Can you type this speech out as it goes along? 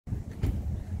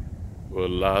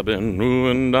Well, I've been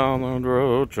moving down the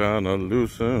road trying to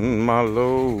loosen my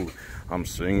load. I'm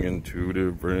singing two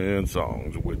different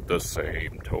songs with the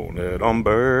same tone that I'm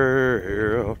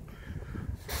barreled.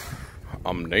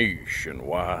 I'm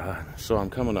nationwide. So I'm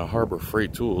coming to Harbor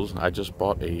Freight Tools. I just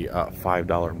bought a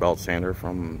 $5 belt sander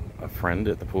from a friend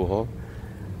at the pool hall.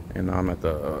 And I'm at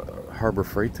the Harbor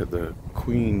Freight at the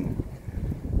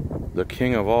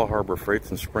king of all Harbor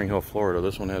Freights in Spring Hill, Florida.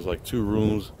 This one has like 2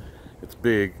 rooms. It's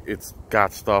big, it's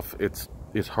got stuff, it's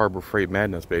Harbor Freight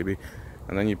madness, baby.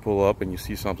 And then you pull up and you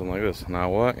see something like this.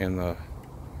 Now what in the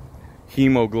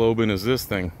hemoglobin is this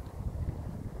thing?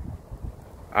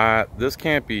 This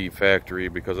can't be factory,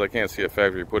 because I can't see a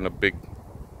factory putting a big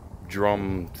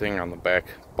drum thing on the back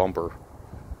bumper.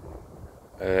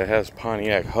 It has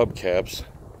Pontiac hubcaps.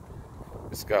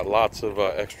 It's got lots of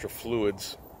extra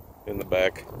fluids in the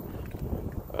back.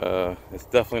 It's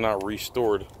definitely not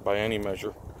restored by any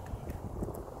measure.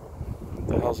 What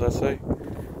the hell's that say?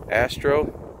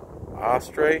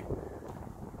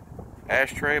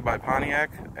 Ashtray by Pontiac.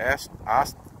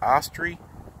 Astray?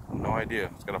 No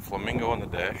idea. It's got a flamingo on the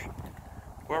dash.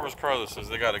 Whoever's car this is,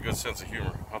 they got a good sense of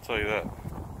humor. I'll tell you that.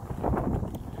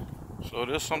 So it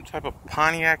is some type of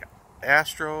Pontiac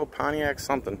Pontiac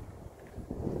something.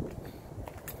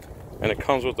 And it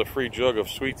comes with a free jug of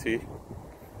sweet tea.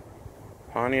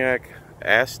 Pontiac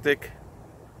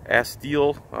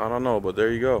Astile, I don't know, but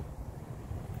there you go.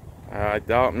 I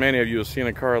doubt many of you have seen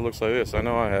a car that looks like this. I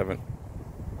know I haven't.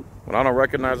 When I don't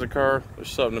recognize a car, there's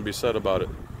something to be said about it.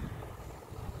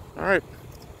 Alright,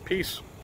 peace.